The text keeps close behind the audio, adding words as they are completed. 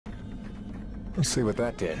Let's see what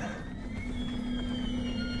that did.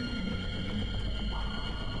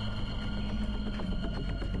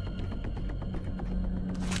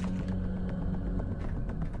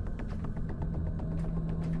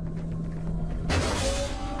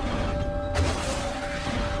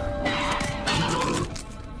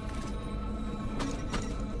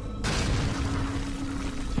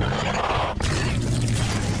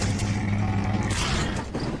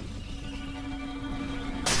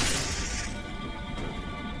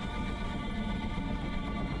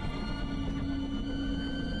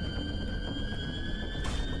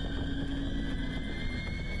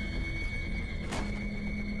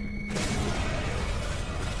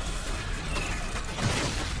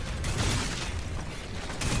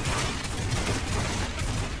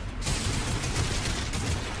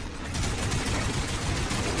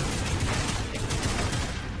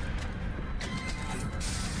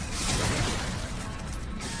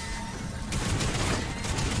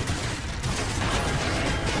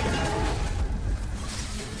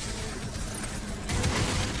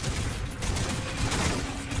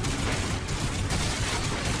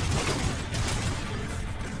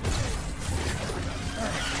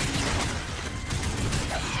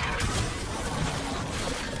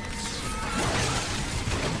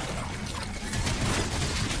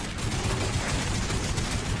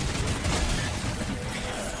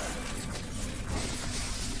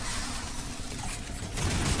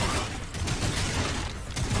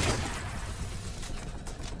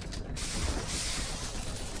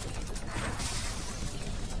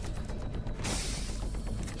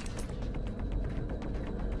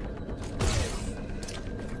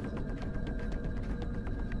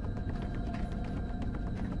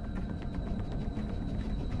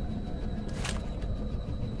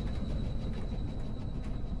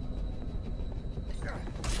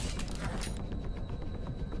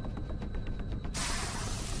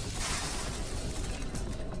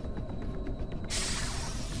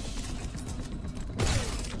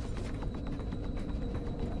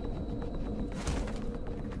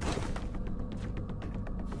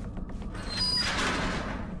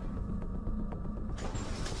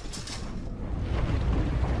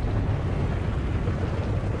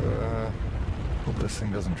 This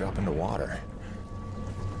thing doesn't drop into water.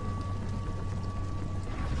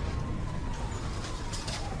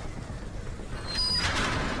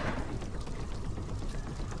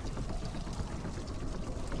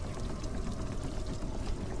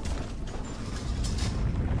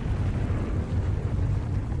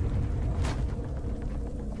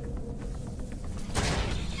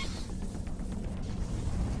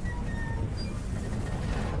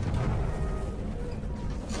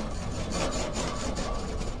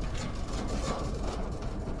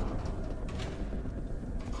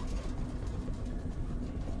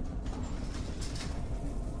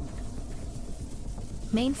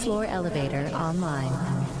 Main floor elevator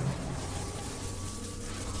online.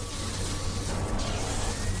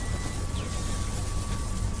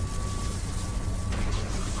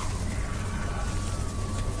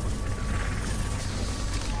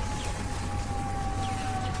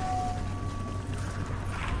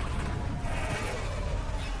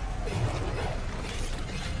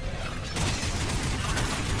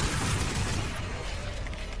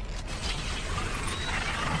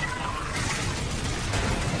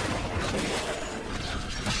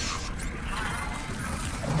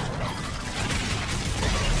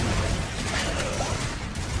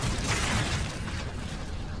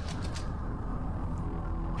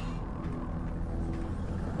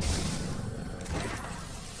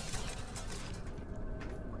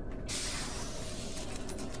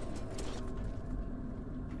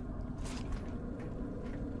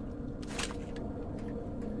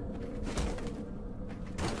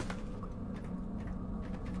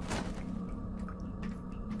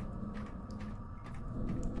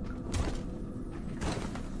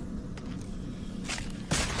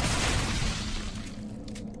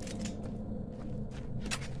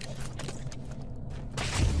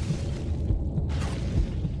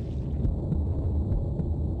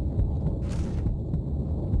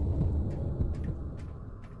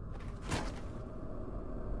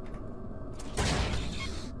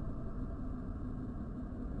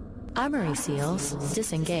 Armory seals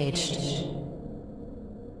disengaged.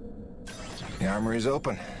 The armory's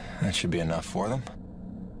open. That should be enough for them.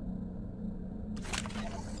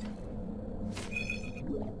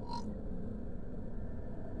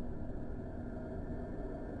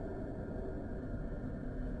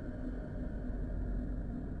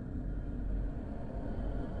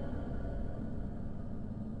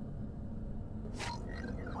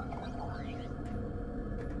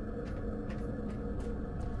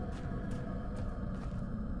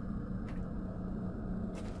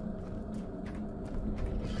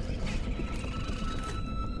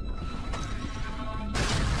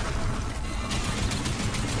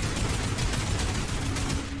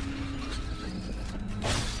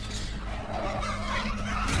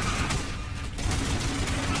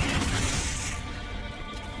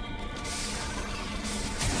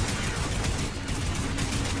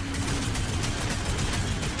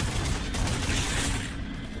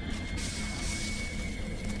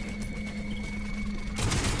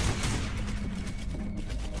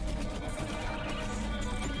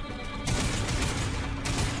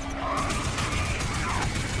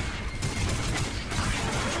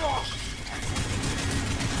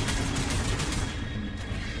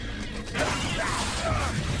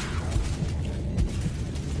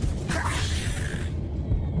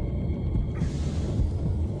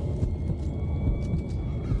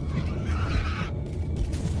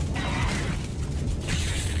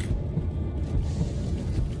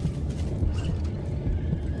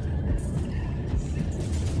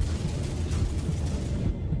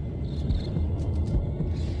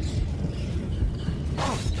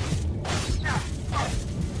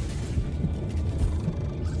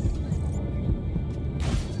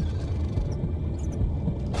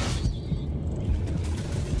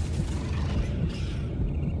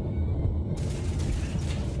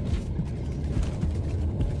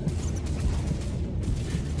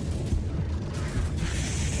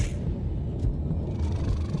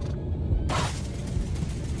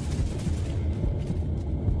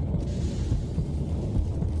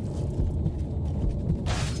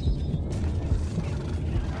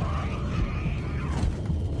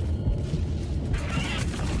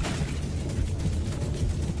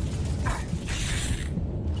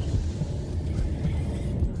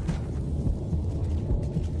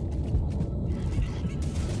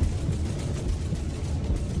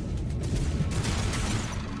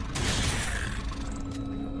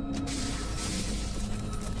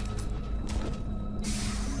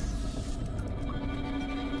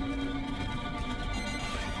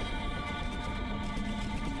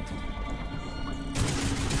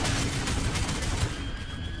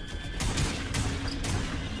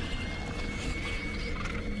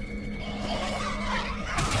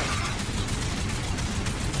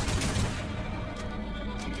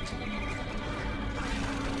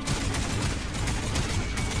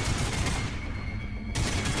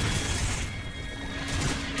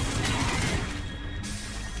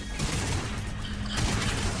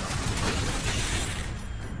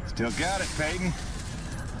 Still got it, Peyton.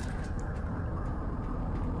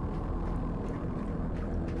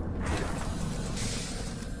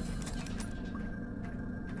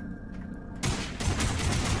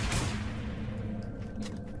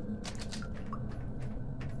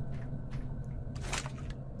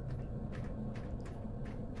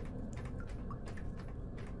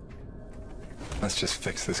 Let's just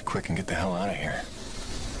fix this quick and get the hell out of here.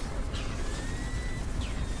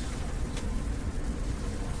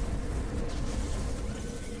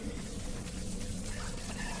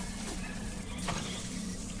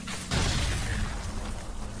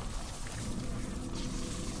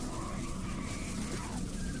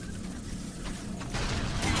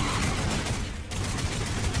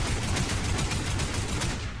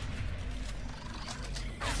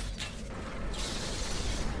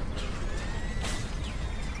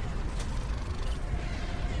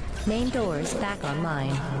 Main doors back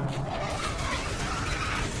online.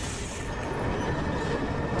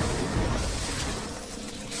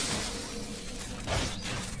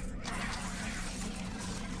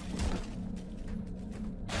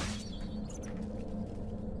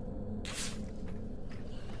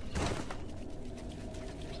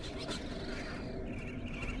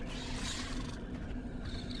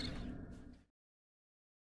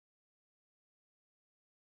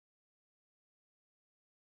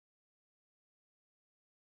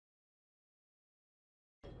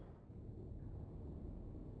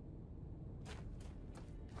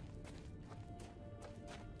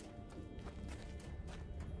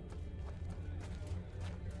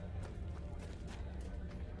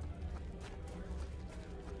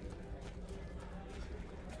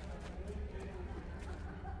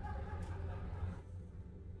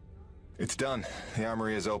 It's done. The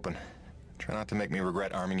armory is open. Try not to make me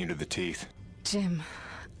regret arming you to the teeth. Jim,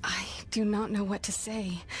 I do not know what to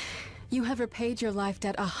say. You have repaid your life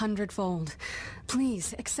debt 100-fold.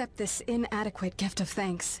 Please accept this inadequate gift of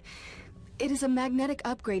thanks. It is a magnetic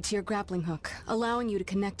upgrade to your grappling hook, allowing you to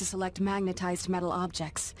connect to select magnetized metal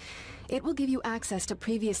objects. It will give you access to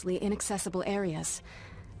previously inaccessible areas.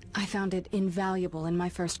 I found it invaluable in my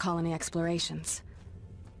first colony explorations.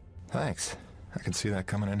 Thanks. I can see that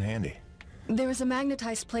coming in handy. There is a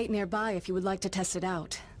magnetized plate nearby if you would like to test it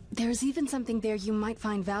out. There is even something there you might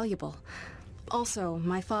find valuable. Also,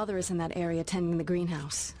 my father is in that area tending the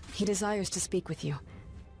greenhouse. He desires to speak with you.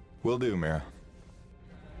 Will do, Mira.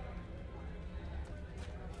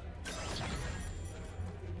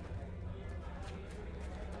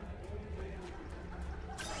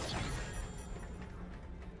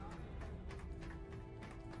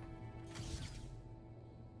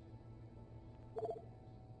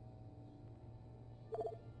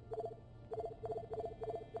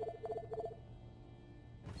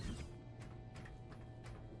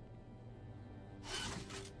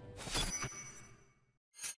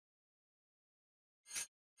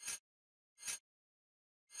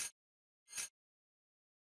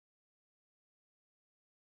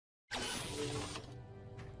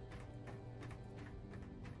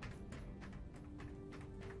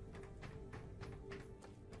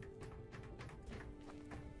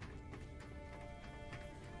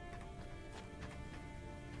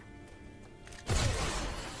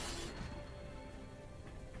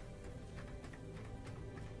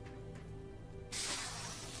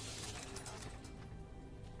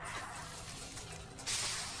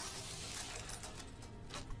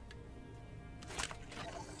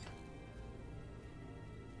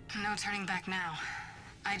 No turning back now.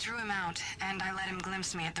 I drew him out, and I let him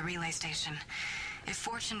glimpse me at the relay station. If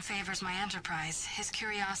fortune favors my enterprise, his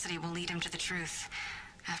curiosity will lead him to the truth.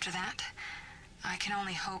 After that, I can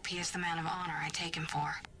only hope he is the man of honor I take him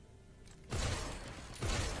for.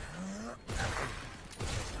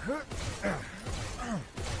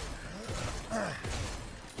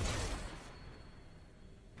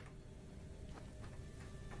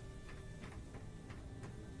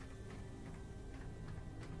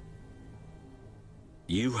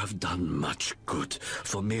 You have done much good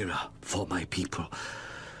for Mira, for my people.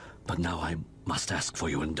 But now I must ask for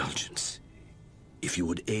your indulgence. If you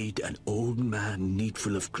would aid an old man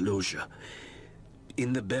needful of closure.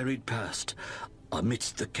 In the buried past,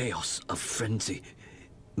 amidst the chaos of frenzy,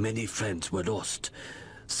 many friends were lost.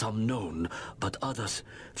 Some known, but others,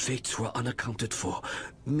 fates were unaccounted for.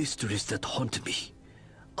 Mysteries that haunt me.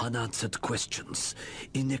 Unanswered questions,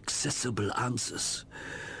 inaccessible answers.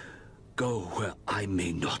 Go where I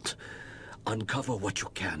may not. Uncover what you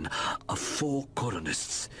can of 4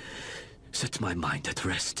 colonists. Set my mind at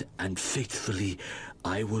rest, and faithfully,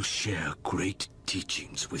 I will share great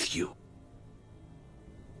teachings with you.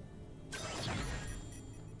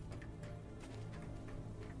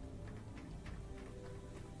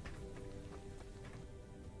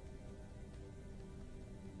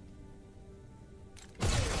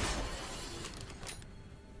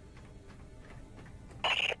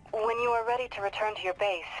 are ready to return to your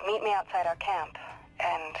base, meet me outside our camp,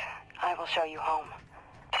 and I will show you home.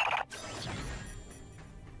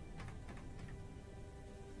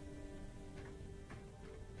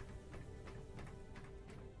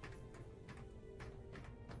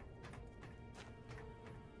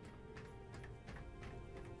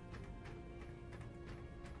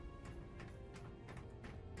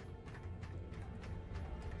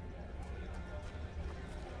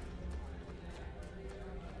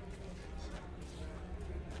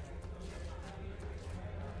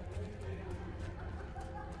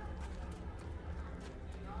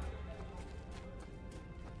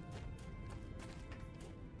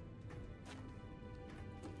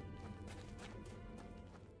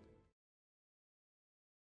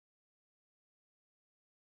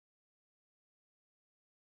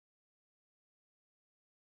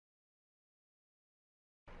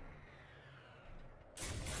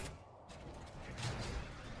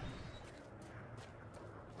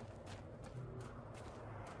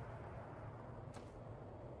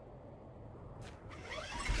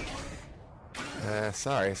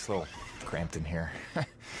 Sorry, it's a little cramped in here.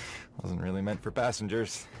 Wasn't really meant for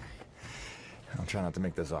passengers. I'll try not to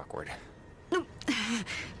make this awkward.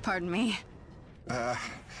 Pardon me.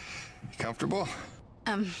 Comfortable?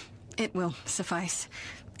 It will suffice.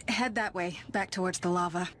 Head that way, back towards the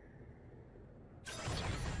lava.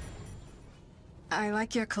 I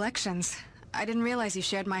like your collections. I didn't realize you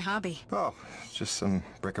shared my hobby. Oh, just some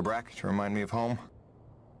bric-a-brac to remind me of home.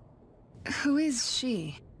 Who is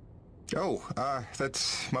she? Oh,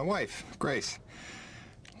 that's my wife, Grace.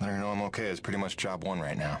 Let her know I'm okay is pretty much job one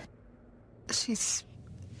right now. She's...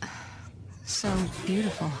 so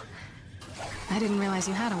beautiful. I didn't realize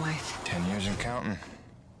you had a wife. 10 years and counting.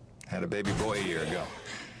 Had a baby boy a year ago.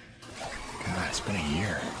 God, it's been a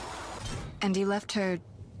year. And you left her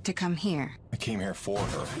to come here? I came here for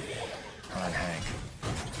her. Her and Hank.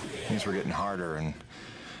 Things were getting harder, and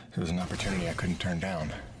it was an opportunity I couldn't turn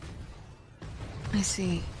down. I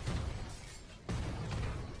see.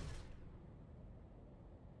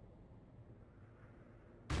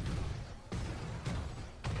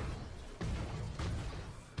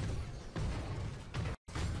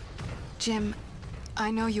 Jim,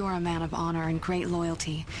 I know you are a man of honor and great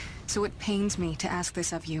loyalty, so it pains me to ask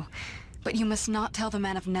this of you. But you must not tell the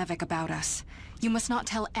men of Nevik about us. You must not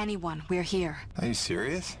tell anyone we're here. Are you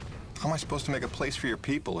serious? How am I supposed to make a place for your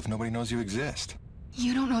people if nobody knows you exist?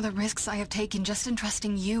 You don't know the risks I have taken just in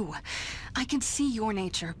trusting you. I can see your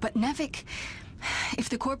nature, but Nevik... If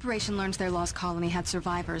the corporation learns their lost colony had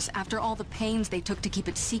survivors, after all the pains they took to keep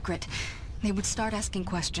it secret, they would start asking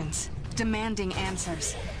questions, demanding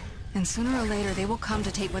answers. And sooner or later, they will come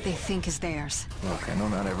to take what they think is theirs. Look, I know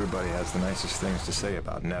not everybody has the nicest things to say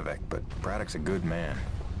about Nevik, but Braddock's a good man.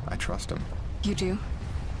 I trust him. You do?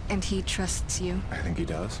 And he trusts you? I think he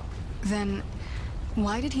does. Then,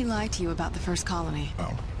 why did he lie to you about the first colony?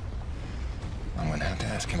 Well, I'm gonna have to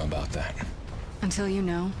ask him about that. Until you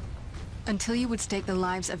know? Until you would stake the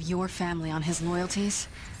lives of your family on his loyalties?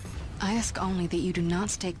 I ask only that you do not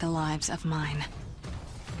stake the lives of mine.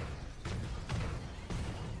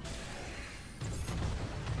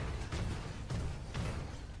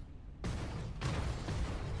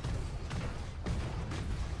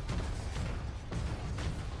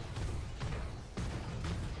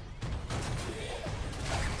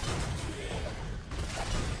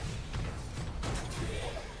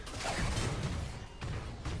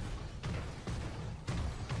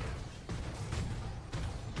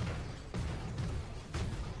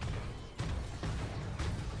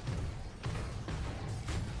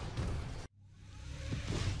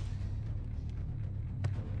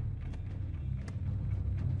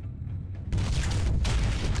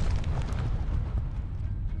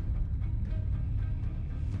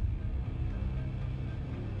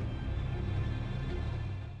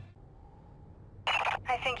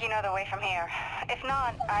 I think you know the way from here. If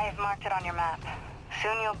not, I've marked it on your map.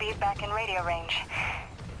 Soon you'll be back in radio range.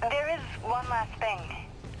 There is one last thing.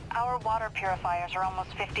 Our water purifiers are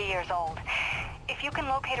almost 50 years old. If you can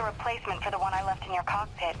locate a replacement for the one I left in your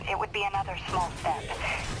cockpit, it would be another small step.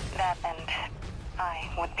 That and I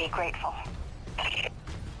would be grateful.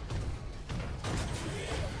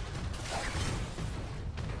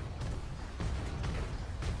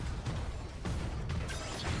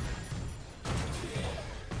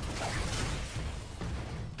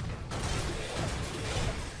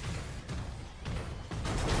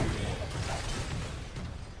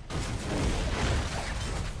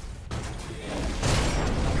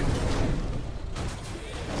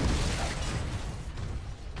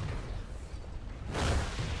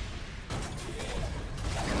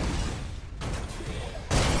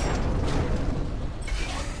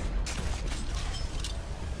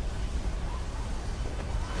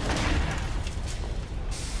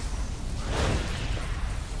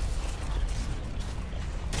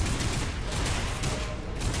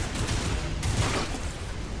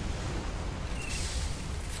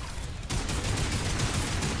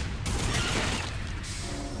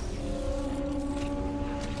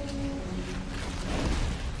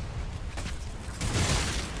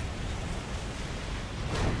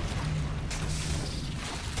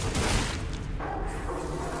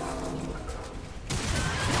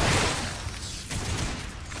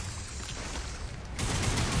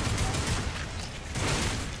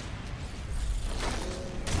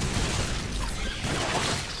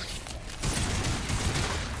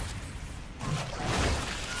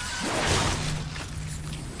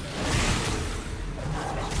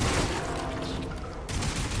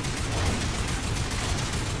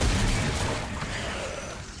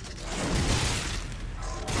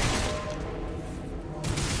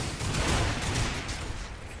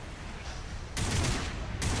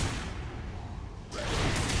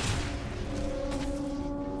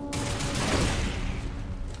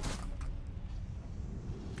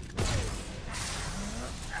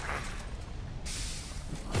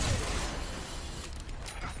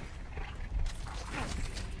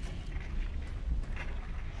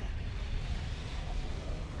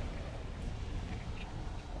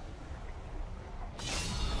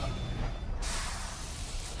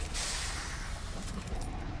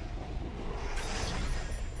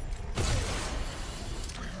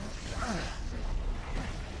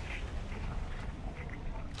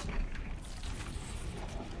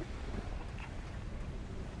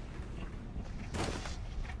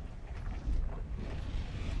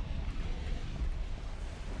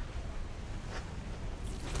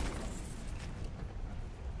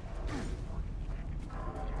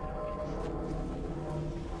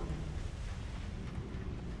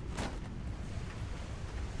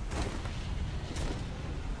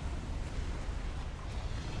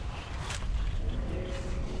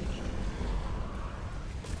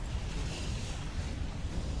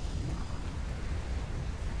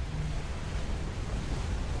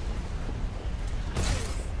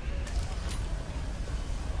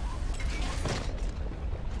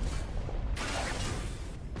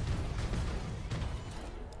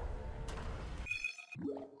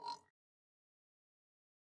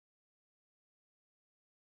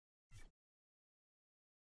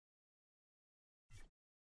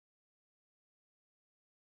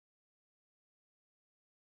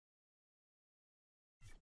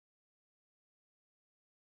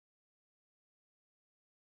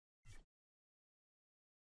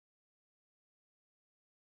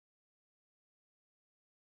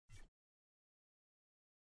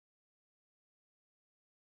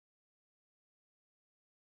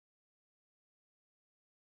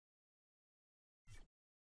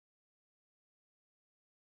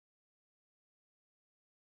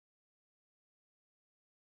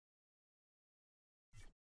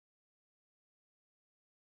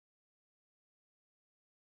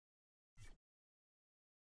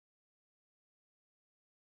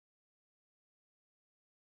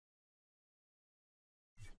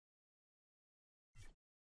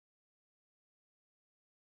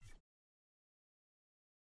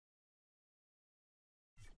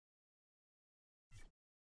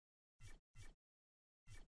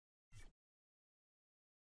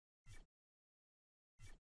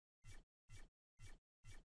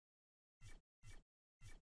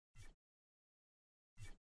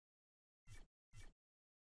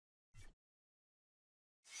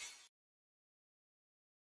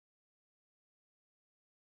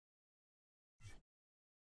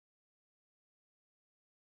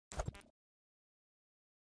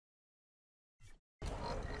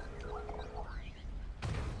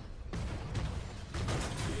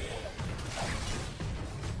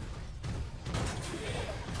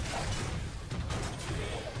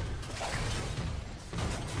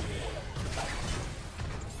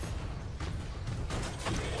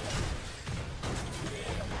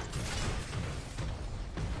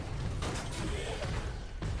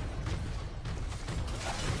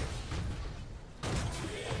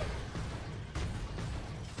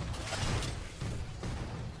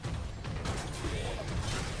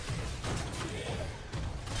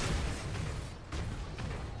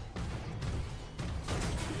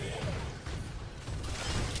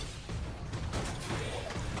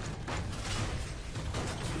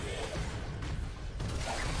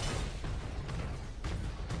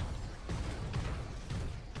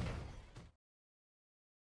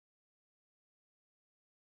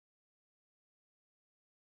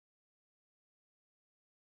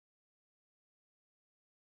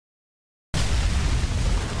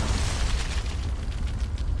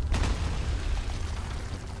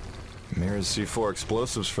 There's C4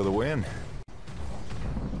 explosives for the win.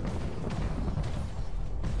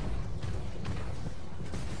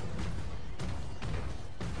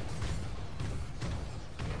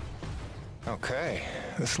 Okay,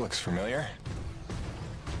 this looks familiar.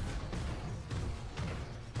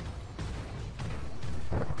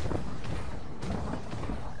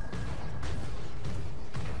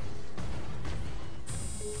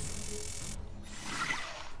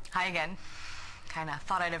 Hi again. Kinda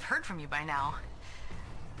thought I'd have heard from you by now.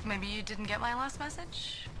 Maybe you didn't get my last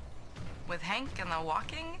message? With Hank and the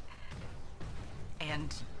walking?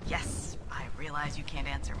 And yes, I realize you can't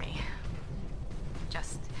answer me.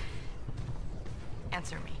 Just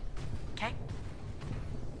answer me, okay?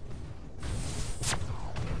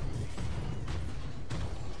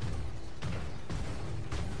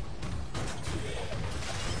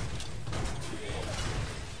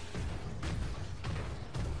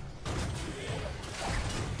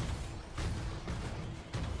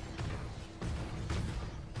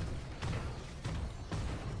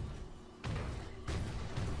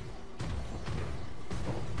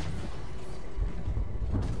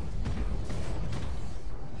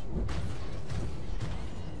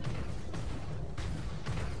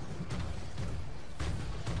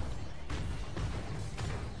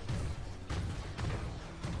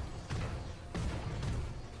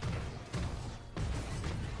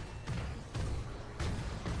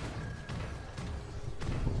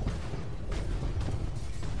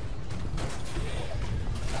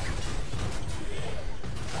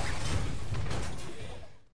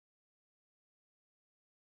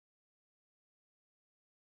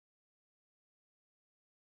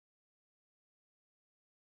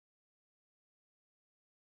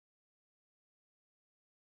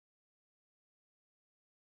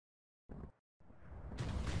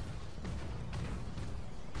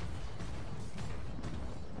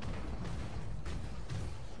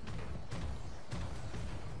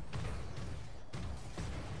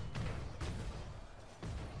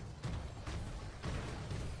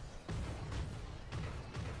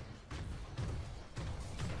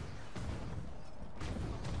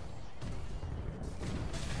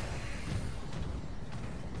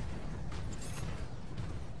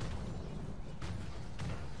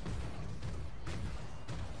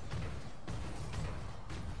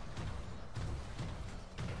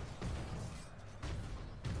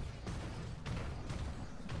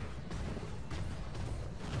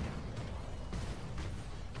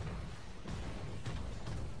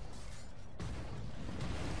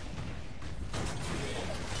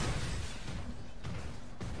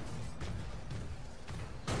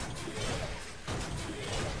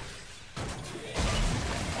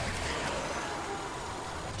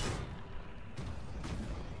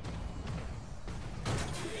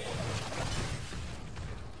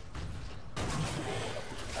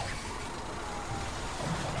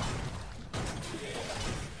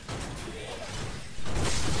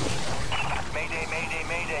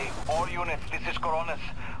 All units, this is Coronis.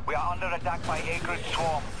 We are under attack by Akrid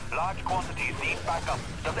swarm. Large quantities need backup.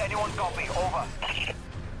 Does anyone copy? Over.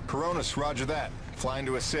 Coronis, roger that. Flying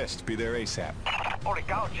to assist. Be there ASAP. Holy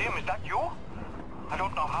cow, Jim, is that you? I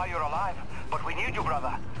don't know how you're alive, but we need you,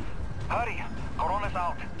 brother. Hurry. Coronis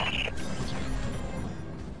out.